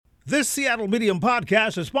This Seattle Medium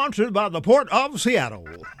podcast is sponsored by the Port of Seattle.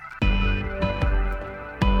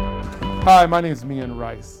 Hi, my name is Mian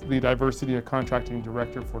Rice, the Diversity and Contracting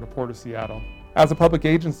Director for the Port of Seattle. As a public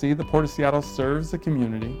agency, the Port of Seattle serves the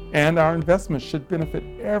community, and our investments should benefit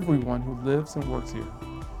everyone who lives and works here.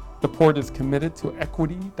 The Port is committed to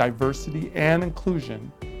equity, diversity, and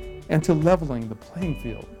inclusion, and to leveling the playing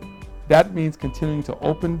field. That means continuing to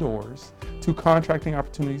open doors to contracting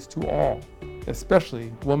opportunities to all,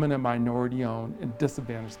 especially women and minority-owned and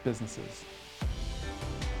disadvantaged businesses.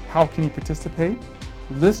 How can you participate?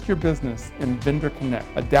 List your business in Vendor Connect,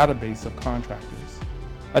 a database of contractors.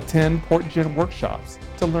 Attend PortGen workshops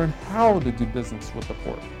to learn how to do business with the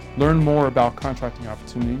Port. Learn more about contracting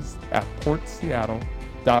opportunities at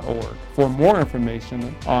portseattle.org. For more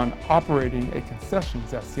information on operating a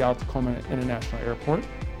concessions at Seattle-Tacoma International Airport,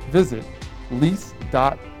 visit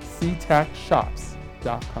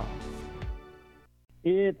lease.ctacshops.com.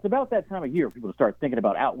 It's about that time of year for people to start thinking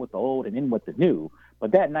about out with the old and in with the new,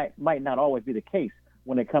 but that might not always be the case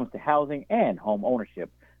when it comes to housing and home ownership.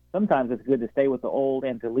 Sometimes it's good to stay with the old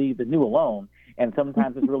and to leave the new alone, and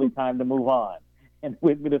sometimes it's really time to move on. And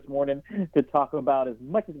with me this morning to talk about as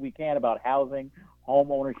much as we can about housing,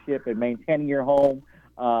 home ownership, and maintaining your home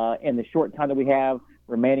in the short time that we have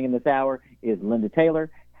remaining in this hour is Linda Taylor,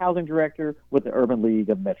 Housing Director with the Urban League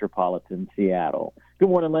of Metropolitan Seattle. Good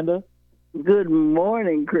morning, Linda. Good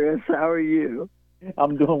morning, Chris. How are you?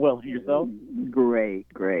 I'm doing well. And yourself? Great.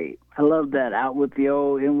 I love that. Out with the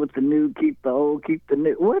old, in with the new, keep the old, keep the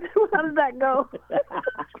new. What? How does that go?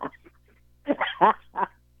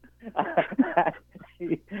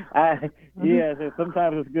 Yes,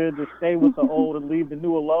 sometimes it's good to stay with the old and leave the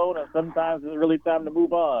new alone, and sometimes it's really time to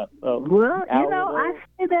move on. So, well, I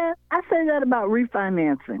say that about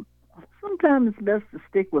refinancing. Sometimes it's best to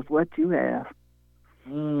stick with what you have.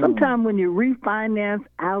 Sometimes when you refinance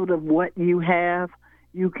out of what you have,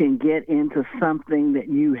 you can get into something that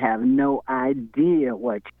you have no idea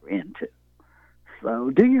what you're into. So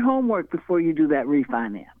do your homework before you do that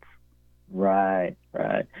refinance. Right.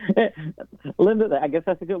 Linda, I guess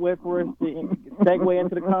that's a good way for us to segue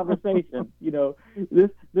into the conversation. You know,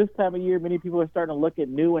 this time of year, many people are starting to look at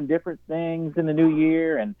new and different things in the new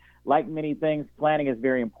year, and like many things, planning is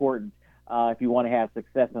very important if you want to have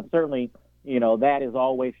success. And certainly, you know, that is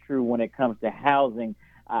always true when it comes to housing.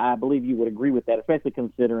 I believe you would agree with that, especially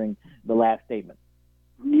considering the last statement.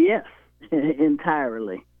 Yes,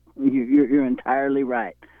 entirely. You're entirely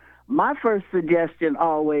right. My first suggestion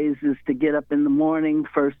always is to get up in the morning,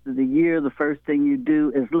 first of the year. The first thing you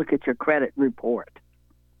do is look at your credit report.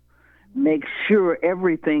 Make sure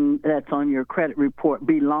everything that's on your credit report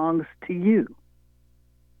belongs to you.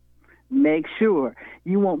 Make sure.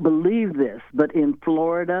 You won't believe this, but in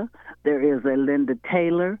Florida, there is a Linda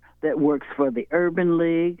Taylor that works for the Urban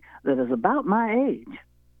League that is about my age.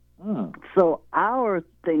 So our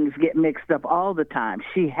things get mixed up all the time.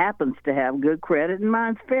 She happens to have good credit, and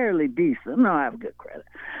mine's fairly decent. No, I have good credit.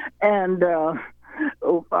 And our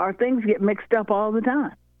things get mixed up all the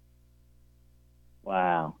time.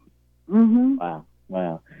 Wow. Mm-hmm.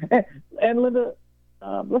 Wow. And Linda,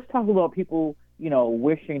 let's talk about people, you know,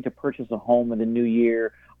 wishing to purchase a home in the new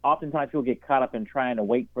year. Oftentimes people get caught up in trying to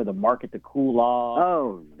wait for the market to cool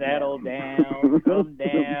off, settle down, come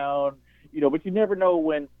down, you know, but you never know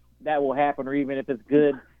when that will happen or even if it's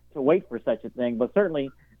good to wait for such a thing. But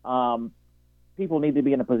certainly people need to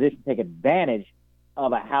be in a position to take advantage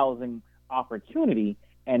of a housing opportunity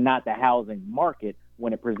and not the housing market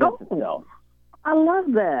when it presents itself. I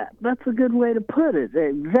love that. That's a good way to put it.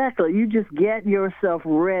 Exactly. You just get yourself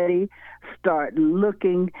ready, start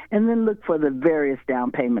looking, and then look for the various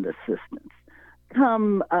down payment assistance.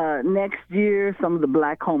 Come next year, some of the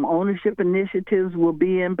Black home ownership initiatives will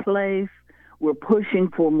be in place. We're pushing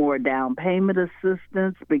for more down payment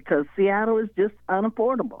assistance because Seattle is just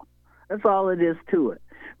unaffordable. That's all it is to it.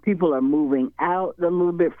 People are moving out a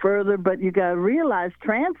little bit further, but you got to realize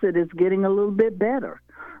transit is getting a little bit better.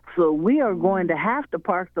 So we are going to have to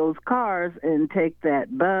park those cars and take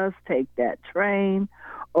that bus, take that train,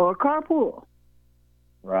 or carpool.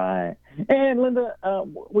 Right. And Linda,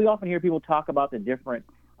 we often hear people talk about the different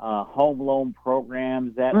home loan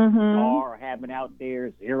programs that are having out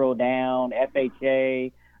there: zero down,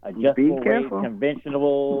 FHA, adjustable rate,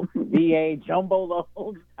 conventional, VA, jumbo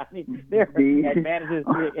loans. I mean, there are advantages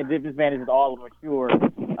and disadvantages to all of them, sure.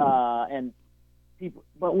 And people,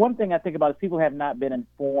 but one thing I think about is people have not been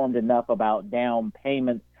informed enough about down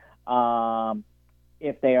payments,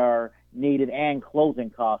 if they are needed, and closing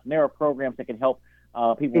costs. And there are programs that can help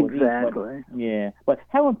People with these, Exactly. yeah. But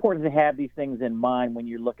how important is it to have these things in mind when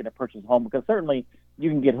you're looking to purchase a home? Because certainly you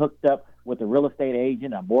can get hooked up with a real estate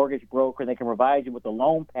agent, a mortgage broker. They can provide you with the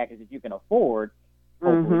loan package that you can afford,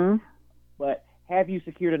 hopefully. Mm-hmm. But have you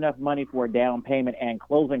secured enough money for a down payment and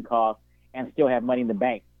closing costs and still have money in the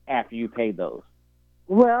bank after you paid those?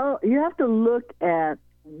 Well, you have to look at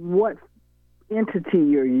what entity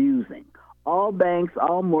you're using. All banks,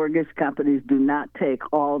 all mortgage companies do not take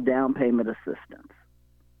all down payment assistance.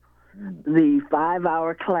 The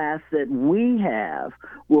 5-hour class that we have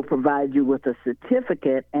will provide you with a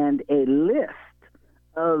certificate and a list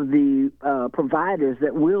of the providers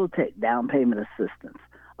that will take down payment assistance.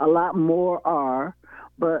 A lot more are,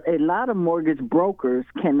 but a lot of mortgage brokers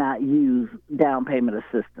cannot use down payment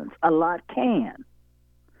assistance. A lot can,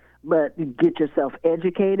 but get yourself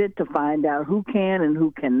educated to find out who can and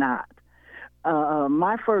who cannot.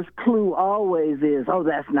 My first clue always is, oh,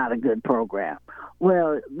 that's not a good program.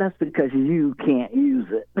 Well, that's because you can't use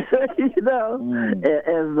it, as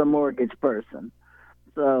the mortgage person.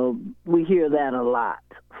 So we hear that a lot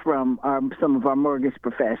from some of our mortgage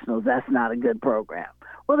professionals. That's not a good program.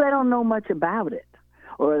 Well, they don't know much about it,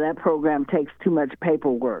 or that program takes too much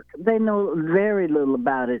paperwork. They know very little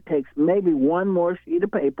about it. It takes maybe one more sheet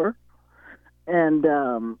of paper, and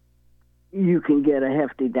you can get a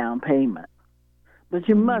hefty down payment. But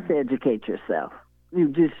you must educate yourself. You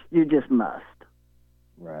just must.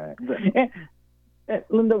 Right. And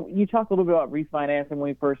Linda, you talked a little bit about refinancing when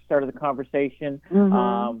we first started the conversation.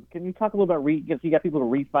 Mm-hmm. Can you talk a little about you got people to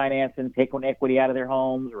refinance and take on equity out of their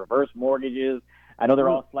homes, reverse mortgages? I know they're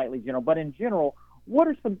all slightly general, but in general, what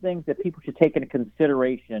are some things that people should take into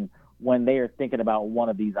consideration when they are thinking about one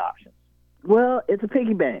of these options? Well, it's a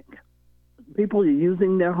piggy bank. People are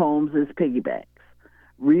using their homes as piggy banks.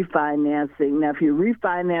 Refinancing. Now, if you're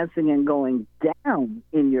refinancing and going down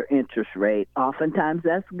in your interest rate, oftentimes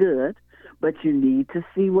that's good, but you need to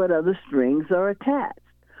see what other strings are attached.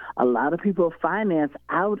 A lot of people finance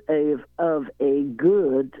out of a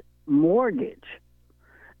good mortgage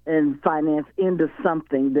and finance into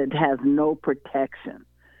something that has no protection.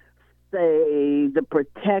 Say the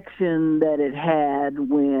protection that it had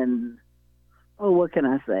when, what can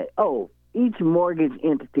I say? Each mortgage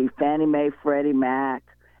entity, Fannie Mae, Freddie Mac,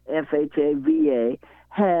 FHA, VA,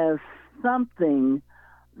 has something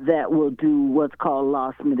that will do what's called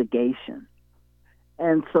loss mitigation.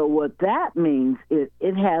 And so what that means is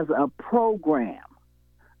it has a program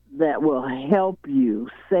that will help you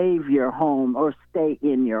save your home or stay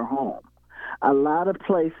in your home. A lot of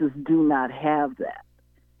places do not have that.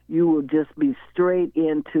 You will just be straight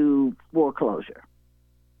into foreclosure.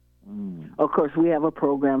 Of course, we have a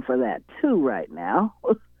program for that, too, right now.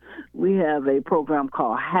 We have a program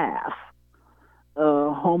called HALF,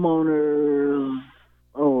 homeowners.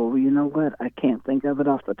 Oh, you know what? I can't think of it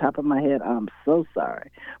off the top of my head. I'm so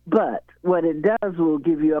sorry. But what it does will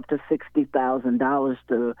give you up to $60,000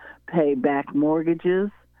 to pay back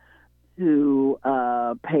mortgages, to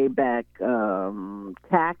pay back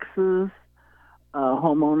taxes,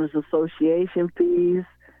 homeowners association fees,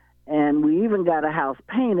 and we even got a house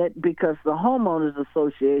painted because the homeowners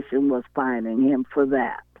association was fining him for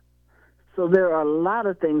that. So there are a lot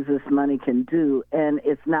of things this money can do, and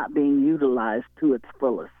it's not being utilized to its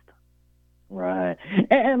fullest. Right.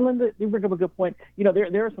 And Linda, you bring up a good point. You know,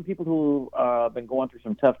 there are some people who have been going through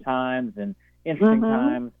some tough times and interesting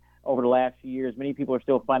times over the last few years. Many people are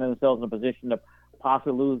still finding themselves in a position to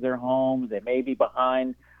possibly lose their homes. They may be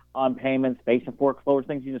behind on payments, facing foreclosure,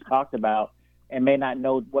 things you just talked about, and may not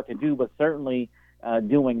know what to do. But certainly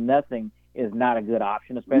doing nothing is not a good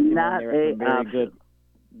option, especially when there are some very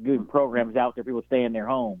good programs out there. People stay in their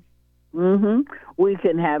homes. We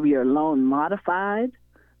can have your loan modified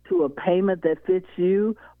to a payment that fits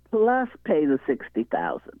you, plus pay the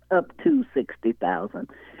 $60,000, up to $60,000,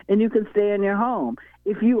 and you can stay in your home.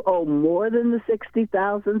 If you owe more than the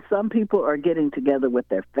 $60,000, some people are getting together with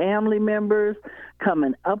their family members,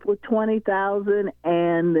 coming up with $20,000,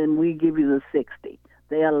 and then we give you the $60,000.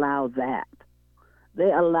 They allow that.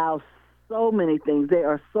 They allow so many things. They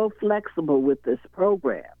are so flexible with this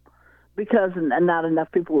program because not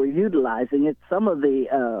enough people were utilizing it. Some of the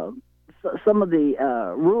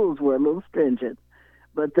rules were a little stringent,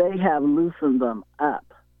 but they have loosened them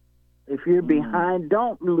up. If you're behind,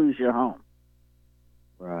 don't lose your home.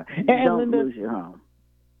 Right. Don't Linda, lose your home.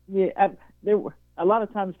 Yeah, a lot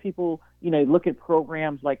of times people, look at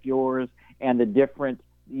programs like yours and the different,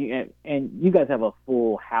 and you guys have a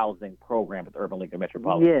full housing program at the Urban League of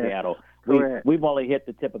Metropolitan Seattle. We've only hit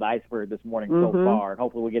the tip of the iceberg this morning so far, and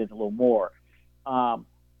hopefully we'll get into a little more.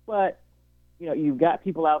 But you've got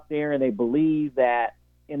people out there and they believe that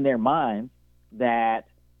in their minds that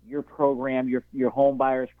your program, your home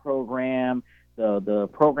buyers program, the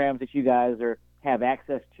programs that you guys have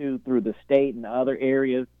access to through the state and other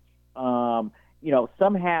areas,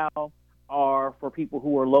 somehow are for people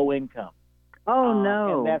who are low income. Oh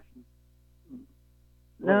no! And that's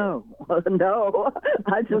no, no.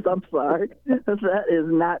 I'm sorry. That is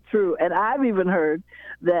not true. And I've even heard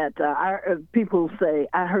that people say,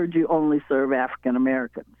 "I heard you only serve African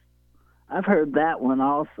Americans." I've heard that one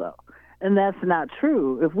also, and that's not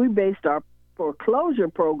true. If we based our foreclosure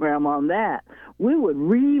program on that, we would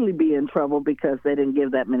really be in trouble because they didn't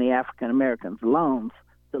give that many African Americans loans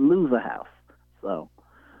to lose a house. So,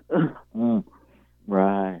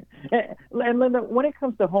 right. And Linda, when it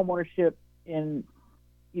comes to homeownership and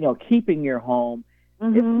keeping your home,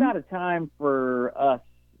 it's not a time for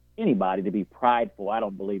anybody to be prideful. I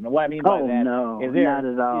don't believe. And what I mean by that is not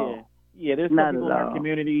at all. Yeah, there's some people in our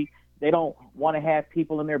community. They don't want to have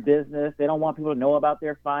people in their business. They don't want people to know about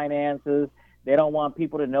their finances. They don't want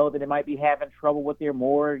people to know that they might be having trouble with their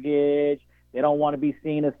mortgage. They don't want to be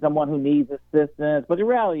seen as someone who needs assistance. But the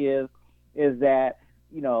reality is that,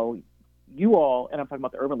 you all, and I'm talking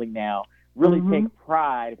about the Urban League now, really take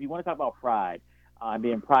pride. If you want to talk about pride and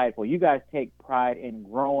being prideful, you guys take pride in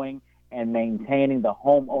growing and maintaining the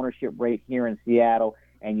home ownership rate here in Seattle.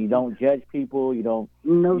 And you don't judge people. You don't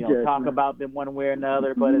talk about them one way or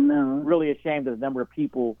another. But it's really a shame there's a number of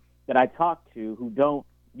people that I talk to who don't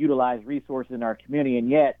utilize resources in our community, and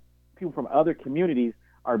yet people from other communities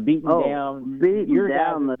are beating down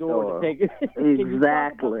the door to take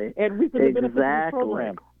exactly and reap the benefits of this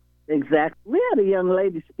program. Exactly. We had a young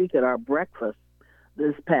lady speak at our breakfast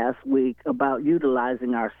this past week about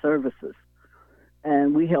utilizing our services,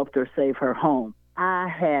 and we helped her save her home. I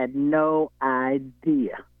had no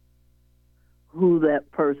idea who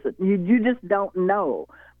that person. You just don't know.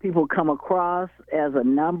 People come across as a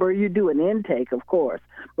number. You do an intake, of course,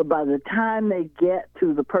 but by the time they get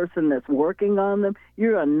to the person that's working on them,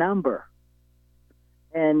 you're a number.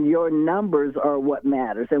 And your numbers are what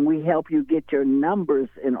matters, and we help you get your numbers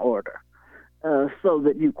in order so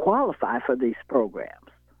that you qualify for these programs.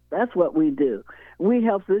 That's what we do. We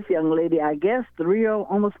helped this young lady, I guess,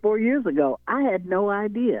 almost 4 years ago. I had no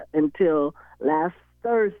idea until last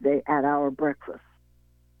Thursday at our breakfast.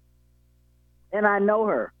 And I know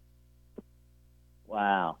her.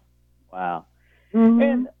 Wow. Mm-hmm.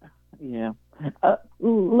 And,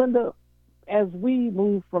 Linda, as we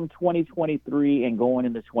move from 2023 and going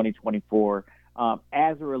into 2024,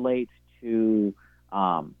 as it relates to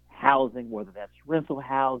housing, whether that's rental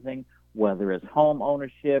housing, whether it's home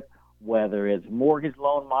ownership, whether it's mortgage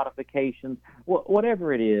loan modifications,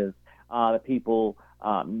 whatever it is that people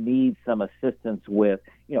need some assistance with,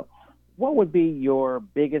 what would be your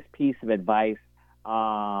biggest piece of advice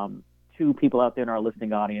to people out there in our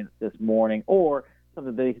listening audience this morning, or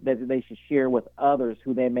something that they should share with others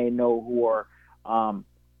who they may know who are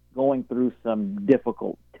going through some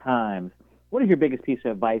difficult times? What is your biggest piece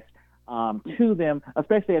of advice to them,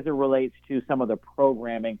 especially as it relates to some of the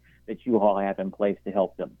programming that you all have in place to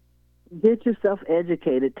help them? Get yourself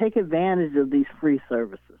educated. Take advantage of these free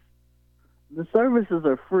services. The services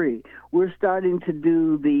are free. We're starting to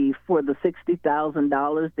do for the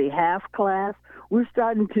 $60,000, the half class, we're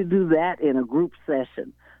starting to do that in a group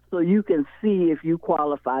session so you can see if you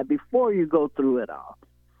qualify before you go through it all.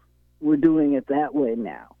 We're doing it that way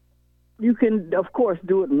now. You can, of course,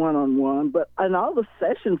 do it one-on-one, and all the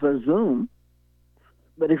sessions are Zoom.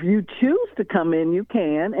 But if you choose to come in, you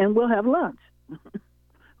can, and we'll have lunch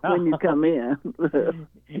when you come in.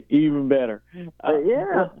 Even better.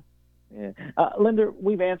 Yeah. Linda,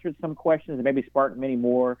 we've answered some questions and maybe sparked many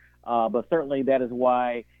more, but certainly that is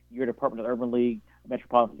why your Department of Urban League,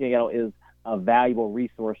 Metropolitan Seattle, is a valuable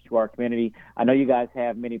resource to our community. I know you guys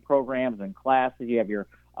have many programs and classes. You have your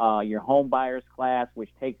home buyers class, which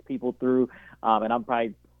takes people through, and I'm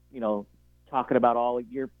probably, talking about all of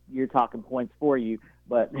your talking points for you.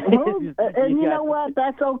 But and you know what?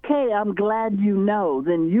 That's okay. I'm glad you know.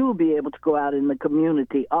 Then you'll be able to go out in the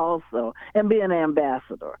community also and be an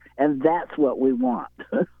ambassador, and that's what we want.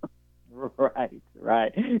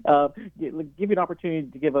 Right. Give you an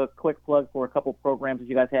opportunity to give a quick plug for a couple programs that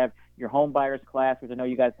you guys have. Your home buyers class, which I know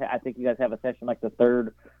I think you guys have a session like the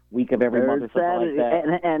third week of every month or something Saturday,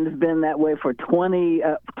 like that. And it's been that way for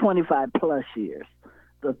 25 plus years.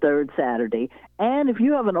 The third Saturday. And if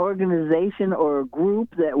you have an organization or a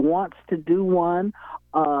group that wants to do one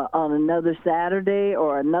on another Saturday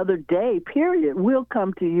or another day, period, we'll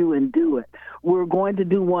come to you and do it. We're going to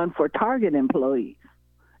do one for Target employees,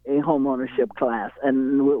 a homeownership class,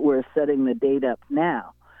 and we're setting the date up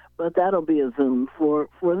now. But that'll be a Zoom for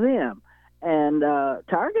them. And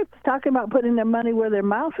Target's talking about putting their money where their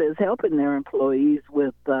mouth is, helping their employees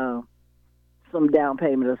with some down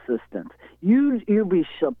payment assistance. You'll be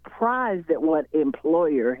surprised at what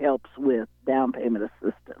employer helps with down payment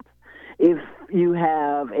assistance. If you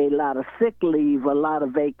have a lot of sick leave, a lot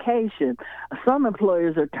of vacation, some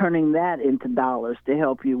employers are turning that into dollars to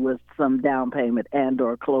help you with some down payment and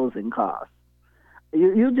or closing costs.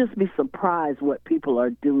 You'll just be surprised what people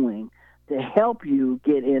are doing to help you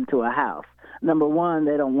get into a house. Number one,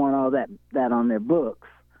 they don't want all that on their books.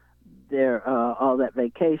 They're all that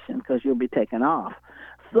vacation because you'll be taken off.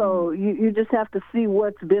 So you just have to see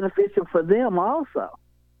what's beneficial for them also.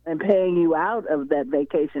 And paying you out of that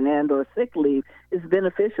vacation and or sick leave is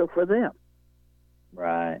beneficial for them.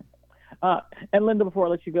 Right. And Linda, before I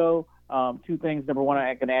let you go, two things. Number one,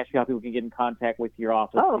 I can ask you how people can get in contact with your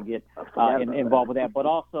office to get involved with that. But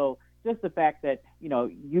also just the fact that,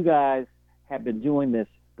 you guys have been doing this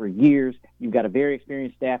for years. You've got a very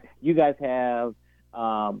experienced staff. You guys have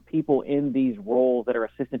people in these roles that are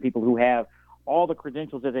assistant people who have all the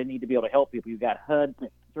credentials that they need to be able to help people. You've got HUD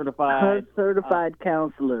certified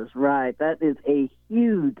counselors, right? That is a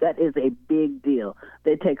big deal.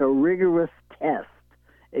 They take a rigorous test,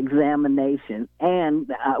 examination,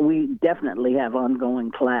 and we definitely have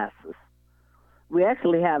ongoing classes. We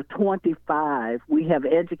actually have 25. We have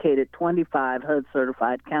educated 25 HUD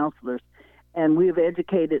certified counselors, and we've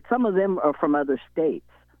educated, some of them are from other states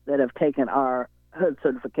that have taken our HUD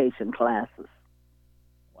certification classes.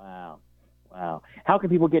 Wow. How can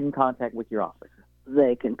people get in contact with your office?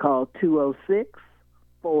 They can call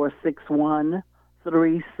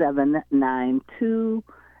 206-461-3792,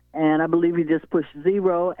 and I believe you just push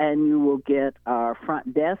 0 and you will get our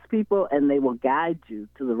front desk people, and they will guide you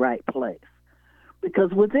to the right place.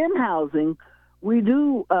 Because within housing, we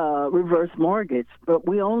do reverse mortgage, but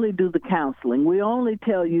we only do the counseling. We only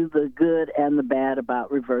tell you the good and the bad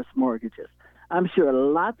about reverse mortgages. I'm sure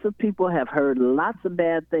lots of people have heard lots of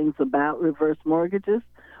bad things about reverse mortgages,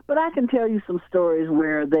 but I can tell you some stories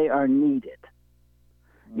where they are needed.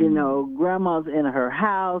 Grandma's in her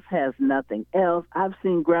house, has nothing else. I've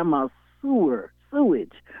seen grandma's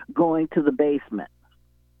sewage going to the basement,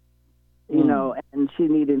 and she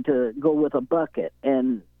needed to go with a bucket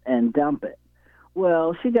and dump it.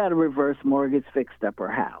 Well, she got a reverse mortgage, fixed up her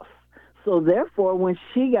house. So therefore, when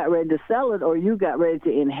she got ready to sell it or you got ready to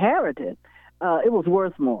inherit it, it was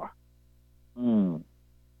worth more.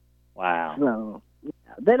 Wow. So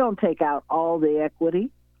they don't take out all the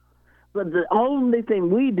equity, but the only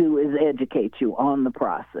thing we do is educate you on the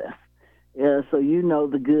process. So you know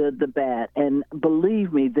the good, the bad. And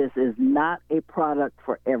believe me, this is not a product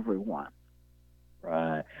for everyone.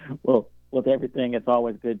 Right. Well, with everything, it's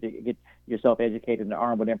always good to get yourself educated and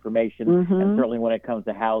armed with information. And certainly when it comes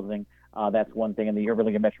to housing, that's one thing. And the Urban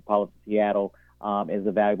League of Metropolitan Seattle is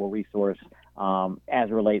a valuable resource as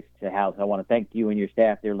it relates to housing. I want to thank you and your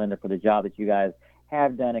staff there, Linda, for the job that you guys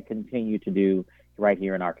have done and continue to do right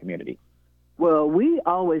here in our community. Well, we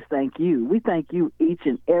always thank you. We thank you each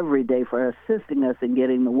and every day for assisting us in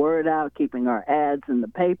getting the word out, keeping our ads in the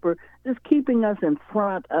paper, just keeping us in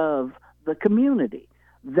front of the community.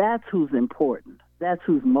 That's who's important. That's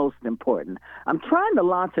who's most important. I'm trying to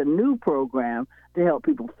launch a new program to help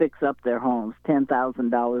people fix up their homes,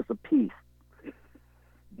 $10,000 a piece.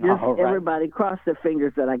 Just everybody cross their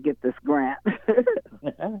fingers that I get this grant.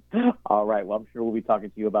 All right. Well, I'm sure we'll be talking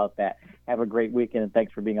to you about that. Have a great weekend, and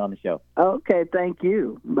thanks for being on the show. Okay. Thank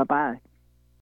you. Bye-bye.